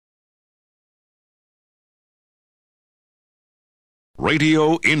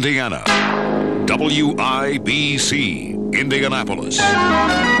Radio Indiana. WIBC, Indianapolis.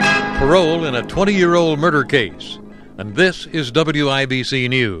 Parole in a 20-year-old murder case. And this is WIBC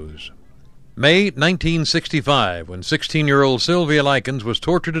News. May 1965, when 16-year-old Sylvia Likens was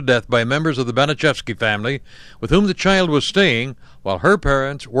tortured to death by members of the Baniszewski family, with whom the child was staying while her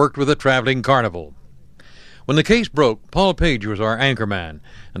parents worked with a traveling carnival. When the case broke, Paul Page was our anchorman,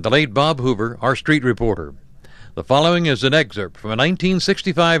 and the late Bob Hoover, our street reporter. The following is an excerpt from a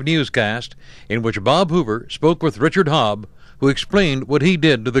 1965 newscast in which Bob Hoover spoke with Richard Hobb, who explained what he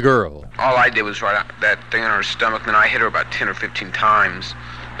did to the girl. All I did was write that thing on her stomach, and then I hit her about 10 or 15 times.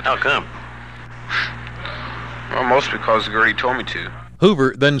 But how come? Well, mostly because Gertie told me to.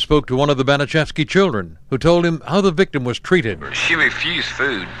 Hoover then spoke to one of the Baniszewski children, who told him how the victim was treated. She refused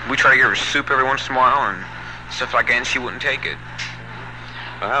food. We tried to give her soup every once in a while and stuff like that, and she wouldn't take it.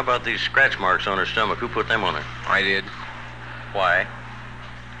 Well, how about these scratch marks on her stomach? Who put them on her? I did. Why?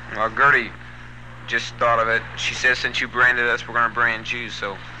 Well, Gertie just thought of it. She said, since you branded us, we're going to brand you.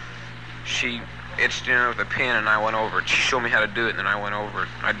 So she etched in with a pen, and I went over it. She showed me how to do it, and then I went over it.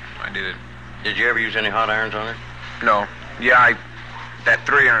 I did it. Did you ever use any hot irons on her? No. Yeah, that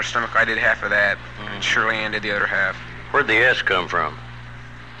 3 on her stomach, I did half of that. And Shirley Ann did the other half. Where'd the S come from?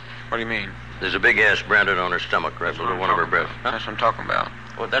 What do you mean? There's a big S branded on her stomach, right below one of her breasts. Huh? That's what I'm talking about.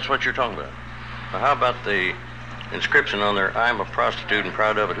 Well, that's what you're talking about. Well, how about the inscription on there, I'm a prostitute and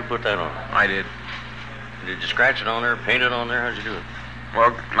proud of it? Who put that on? I did. Did you scratch it on there, paint it on there? How'd you do it?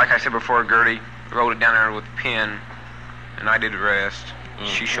 Well, like I said before, Gertie wrote it down there with a pen, and I did the rest.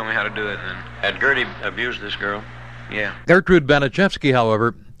 She showed me how to do it. And then... Had Gertie abused this girl? Yeah. Gertrude Baniszewski,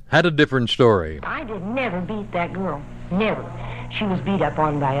 however, had a different story. I did never beat that girl. Never. She was beat up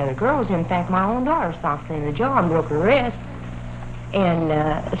on by other girls. In fact, my own daughter socked her in the jaw and broke her wrist. And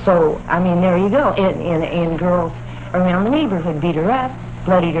so, I mean, there you go. And girls around the neighborhood beat her up,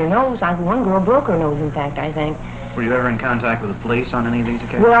 bloodied her nose. One girl broke her nose, in fact, I think. Were you ever in contact with the police on any of these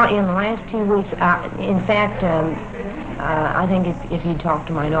occasions? Well, in the last 2 weeks, in fact, I think if you talk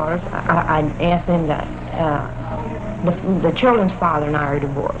to my daughters, I'd ask them that. The children's father and I are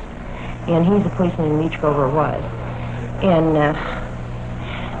divorced, and he's a policeman in Leech Grove, or was. And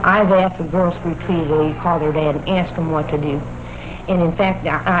I've asked the girls repeatedly to call their dad and ask him what to do. And in fact,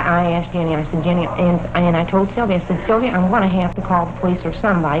 I asked Jenny, I said, Jenny, and I told Sylvia, I said, Sylvia, I'm going to have to call the police or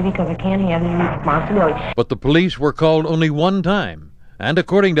somebody because I can't have the responsibility. But the police were called only one time, and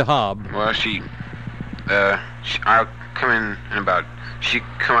according to Hobb... Well, I'll come in and about, she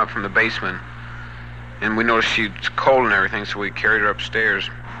come up from the basement, and we noticed she's cold and everything, so we carried her upstairs,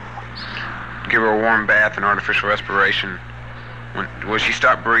 give her a warm bath and artificial respiration. When she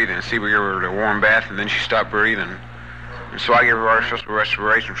stopped breathing, we gave her a warm bath, and then she stopped breathing. And so I gave her artificial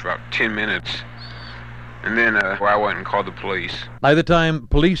respiration for about 10 minutes. And then I went and called the police. By the time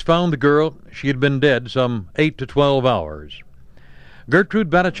police found the girl, she had been dead some 8 to 12 hours. Gertrude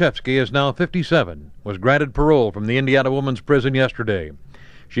Baniszewski is now 57, was granted parole from the Indiana Women's Prison yesterday.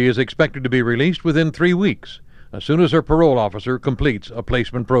 She is expected to be released within 3 weeks, as soon as her parole officer completes a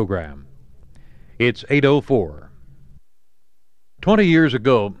placement program. It's 8:04. 20 years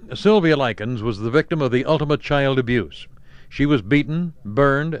ago, Sylvia Likens was the victim of the ultimate child abuse. She was beaten,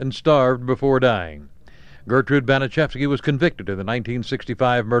 burned, and starved before dying. Gertrude Baniszewski was convicted of the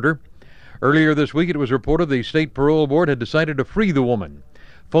 1965 murder. Earlier this week, it was reported the state parole board had decided to free the woman.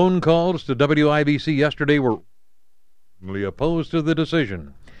 Phone calls to WIBC yesterday were opposed to the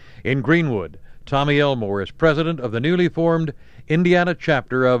decision. In Greenwood, Tommy Elmore is president of the newly formed Indiana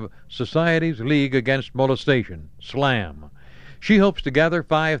chapter of Society's League Against Molestation, SLAM. She hopes to gather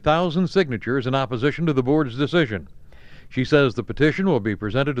 5,000 signatures in opposition to the board's decision. She says the petition will be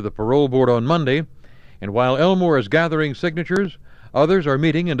presented to the parole board on Monday, and while Elmore is gathering signatures, others are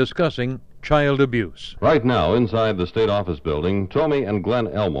meeting and discussing child abuse. Right now, inside the State Office building, Tommy and Glenn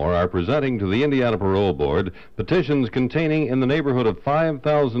Elmore are presenting to the Indiana Parole Board petitions containing in the neighborhood of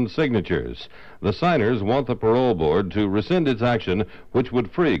 5,000 signatures. The signers want the Parole Board to rescind its action, which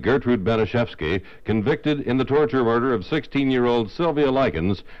would free Gertrude Baniszewski, convicted in the torture murder of 16-year-old Sylvia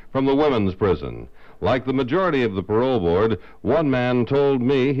Likens, from the women's prison. Like the majority of the parole board, one man told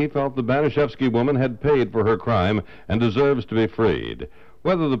me he felt the Baniszewski woman had paid for her crime and deserves to be freed.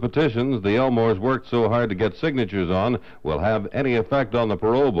 Whether the petitions the Elmores worked so hard to get signatures on will have any effect on the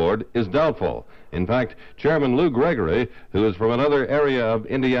parole board is doubtful. In fact, Chairman Lou Gregory, who is from another area of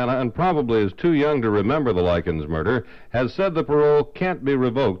Indiana and probably is too young to remember the Likens murder, has said the parole can't be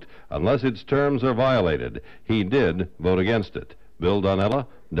revoked unless its terms are violated. He did vote against it. Bill Donnella,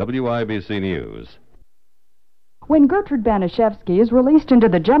 WIBC News. When Gertrude Baniszewski is released into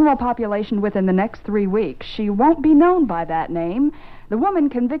the general population within the next 3 weeks, she won't be known by that name. The woman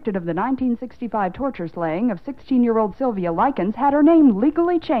convicted of the 1965 torture slaying of 16-year-old Sylvia Likens had her name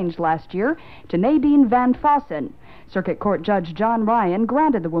legally changed last year to Nadine Van Fossen. Circuit Court Judge John Ryan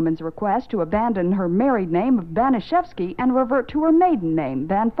granted the woman's request to abandon her married name of Baniszewski and revert to her maiden name,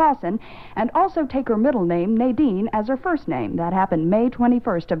 Van Fossen, and also take her middle name, Nadine, as her first name. That happened May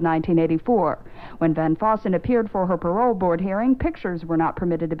 21st of 1984. When Van Fossen appeared for her parole board hearing, pictures were not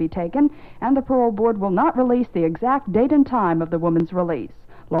permitted to be taken, and the parole board will not release the exact date and time of the woman's release.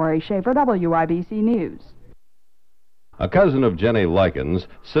 Laurie Schaefer, WIBC News. A cousin of Jenny Likens,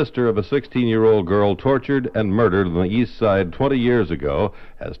 sister of a 16-year-old girl tortured and murdered on the East Side 20 years ago,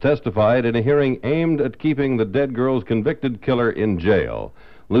 has testified in a hearing aimed at keeping the dead girl's convicted killer in jail.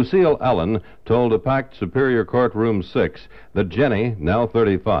 Lucille Allen told a packed Superior Court Room 6 that Jenny, now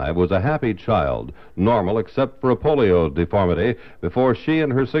 35, was a happy child, normal except for a polio deformity, before she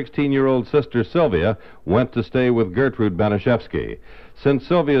and her 16-year-old sister Sylvia went to stay with Gertrude Baniszewski. Since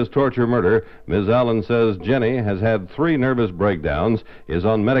Sylvia's torture murder, Ms. Allen says Jenny has had 3 nervous breakdowns, is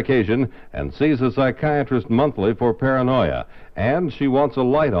on medication, and sees a psychiatrist monthly for paranoia, and she wants a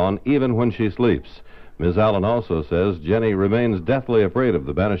light on even when she sleeps. Ms. Allen also says Jenny remains deathly afraid of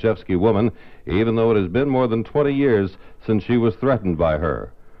the Baniszewski woman, even though it has been more than 20 years since she was threatened by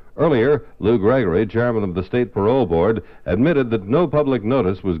her. Earlier, Lou Gregory, chairman of the State Parole Board, admitted that no public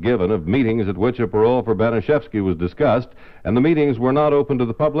notice was given of meetings at which a parole for Baniszewski was discussed, and the meetings were not open to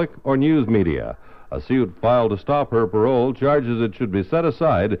the public or news media. A suit filed to stop her parole charges it should be set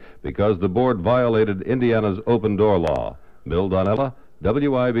aside because the board violated Indiana's open door law. Bill Donnella,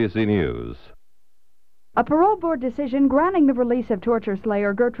 WIBC News. A parole board decision granting the release of torture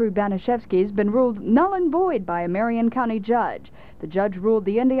slayer Gertrude Baniszewski has been ruled null and void by a Marion County judge. The judge ruled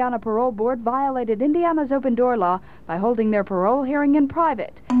the Indiana Parole Board violated Indiana's open door law by holding their parole hearing in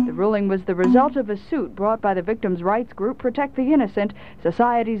private. The ruling was the result of a suit brought by the victims' rights group Protect the Innocent,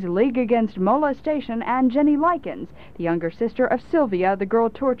 Society's League Against Molestation, and Jenny Likens, the younger sister of Sylvia, the girl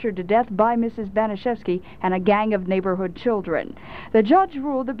tortured to death by Mrs. Baniszewski and a gang of neighborhood children. The judge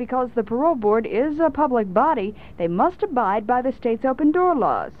ruled that because the parole board is a public body, they must abide by the state's open door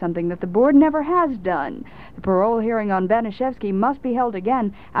laws, something that the board never has done. The parole hearing on Baniszewski must be held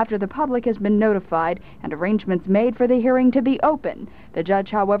again after the public has been notified and arrangements made for the hearing to be open. The judge,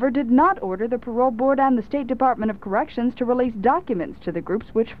 however, did not order the parole board and the State Department of Corrections to release documents to the groups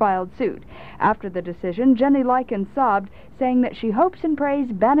which filed suit. After the decision, Jenny Likens sobbed, saying that she hopes and prays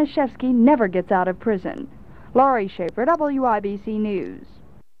Baniszewski never gets out of prison. Laurie Schaefer, WIBC News.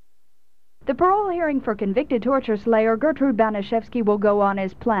 The parole hearing for convicted torture slayer Gertrude Baniszewski will go on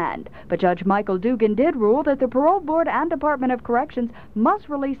as planned, but Judge Michael Dugan did rule that the Parole Board and Department of Corrections must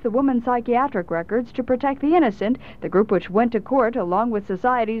release the woman's psychiatric records to Protect the Innocent, the group which went to court along with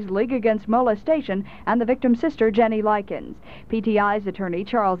Society's League Against Molestation and the victim's sister Jenny Likens. PTI's attorney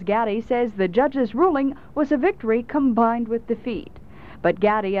Charles Gaddy says the judge's ruling was a victory combined with defeat. But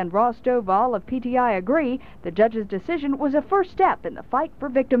Gaddy and Ross Stovall of PTI agree the judge's decision was a first step in the fight for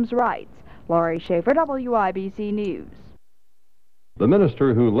victims' rights. Laurie Schaefer, WIBC News. The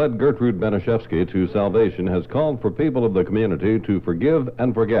minister who led Gertrude Baniszewski to salvation has called for people of the community to forgive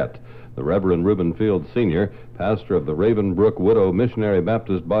and forget. The Reverend Reuben Field Sr., pastor of the Ravenbrook Widow Missionary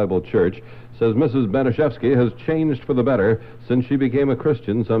Baptist Bible Church, says Mrs. Baniszewski has changed for the better since she became a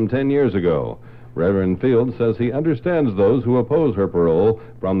Christian some 10 years ago. Reverend Field says he understands those who oppose her parole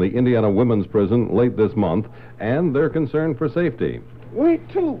from the Indiana Women's Prison late this month and their concern for safety. We,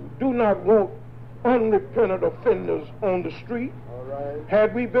 too, do not want unrepentant offenders on the street. All right.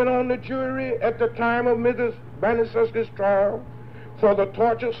 Had we been on the jury at the time of Mrs. Baniszewski's trial for the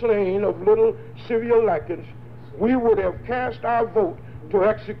torture slaying of little Sylvia Likens, we would have cast our vote to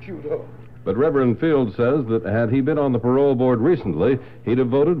execute her. But Reverend Field says that had he been on the parole board recently, he'd have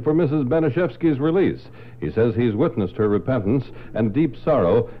voted for Mrs. Baniszewski's release. He says he's witnessed her repentance and deep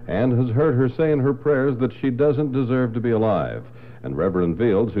sorrow and has heard her say in her prayers that she doesn't deserve to be alive. And Reverend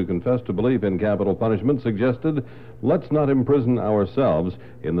Fields, who confessed to belief in capital punishment, suggested, let's not imprison ourselves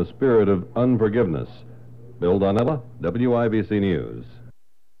in the spirit of unforgiveness. Bill Donnella, WIBC News.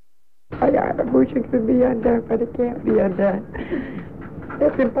 I wish it could be undone, but it can't be undone.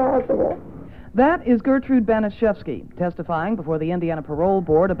 It's impossible. That is Gertrude Baniszewski testifying before the Indiana Parole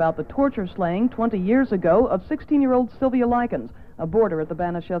Board about the torture slaying 20 years ago of 16-year-old Sylvia Likens, a boarder at the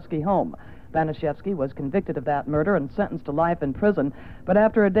Baniszewski home. Baniszewski was convicted of that murder and sentenced to life in prison, but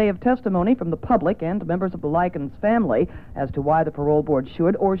after a day of testimony from the public and members of the Likens family as to why the parole board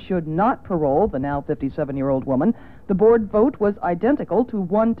should or should not parole the now 57-year-old woman, the board vote was identical to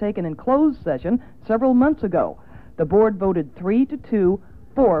one taken in closed session several months ago. The board voted 3-2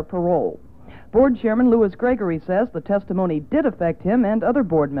 for parole. Board Chairman Louis Gregory says the testimony did affect him and other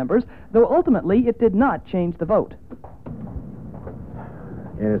board members, though ultimately it did not change the vote.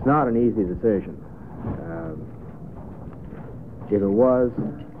 And it's not an easy decision. If it was,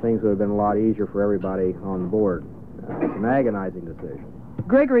 things would have been a lot easier for everybody on the board. It's an agonizing decision.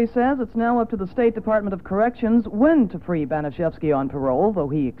 Gregory says it's now up to the State Department of Corrections when to free Baniszewski on parole, though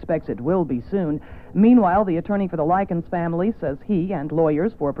he expects it will be soon. Meanwhile, the attorney for the Likens family says he and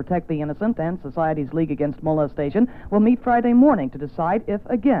lawyers for Protect the Innocent and Society's League Against Molestation will meet Friday morning to decide if,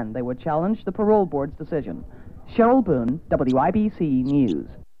 again, they would challenge the parole board's decision. Cheryl Boone, WIBC News.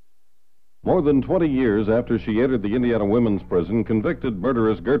 More than 20 years after she entered the Indiana Women's Prison, convicted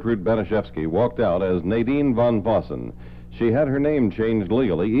murderess Gertrude Baniszewski walked out as Nadine von Vossen. She had her name changed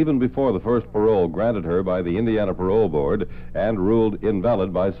legally even before the first parole granted her by the Indiana Parole Board and ruled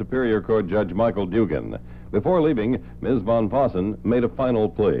invalid by Superior Court Judge Michael Dugan. Before leaving, Ms. von Vossen made a final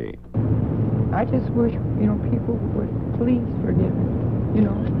plea. I just wish, people would please forgive me.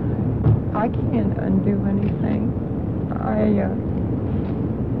 I can't undo anything.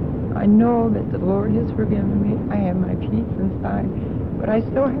 I know that the Lord has forgiven me. I have my peace inside, but I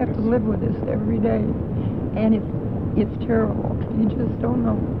still have to live with this every day, and it's terrible. You just don't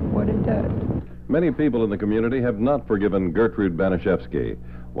know what it does. Many people in the community have not forgiven Gertrude Baniszewski.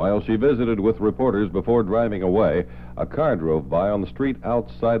 While she visited with reporters before driving away, a car drove by on the street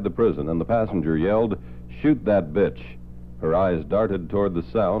outside the prison, and the passenger yelled, "Shoot that bitch." Her eyes darted toward the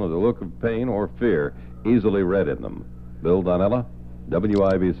sound with a look of pain or fear easily read in them. Bill Donnella,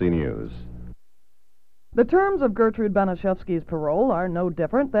 WIBC News. The terms of Gertrude Baniszewski's parole are no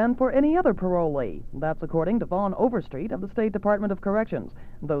different than for any other parolee. That's according to Vaughn Overstreet of the State Department of Corrections.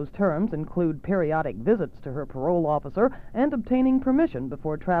 Those terms include periodic visits to her parole officer and obtaining permission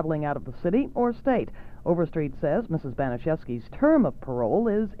before traveling out of the city or state. Overstreet says Mrs. Baniszewski's term of parole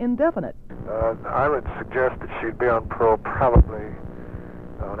is indefinite. I would suggest that she'd be on parole probably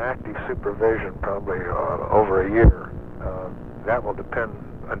on active supervision, probably over a year. That will depend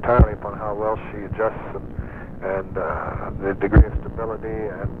entirely upon how well she adjusts and the degree of stability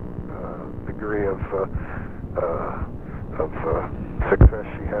and degree of success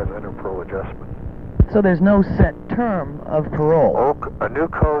she has in her parole adjustment. So there's no set term of parole? A new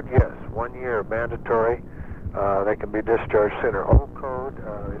code, yes. 1 year mandatory. They can be discharged sooner. Old code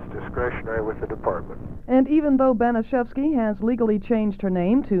is discretionary with the department. And even though Baniszewski has legally changed her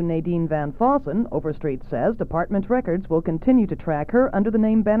name to Nadine Van Vossen, Overstreet says department records will continue to track her under the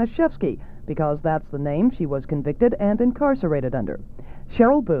name Baniszewski because that's the name she was convicted and incarcerated under.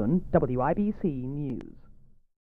 Cheryl Boone, WIBC News.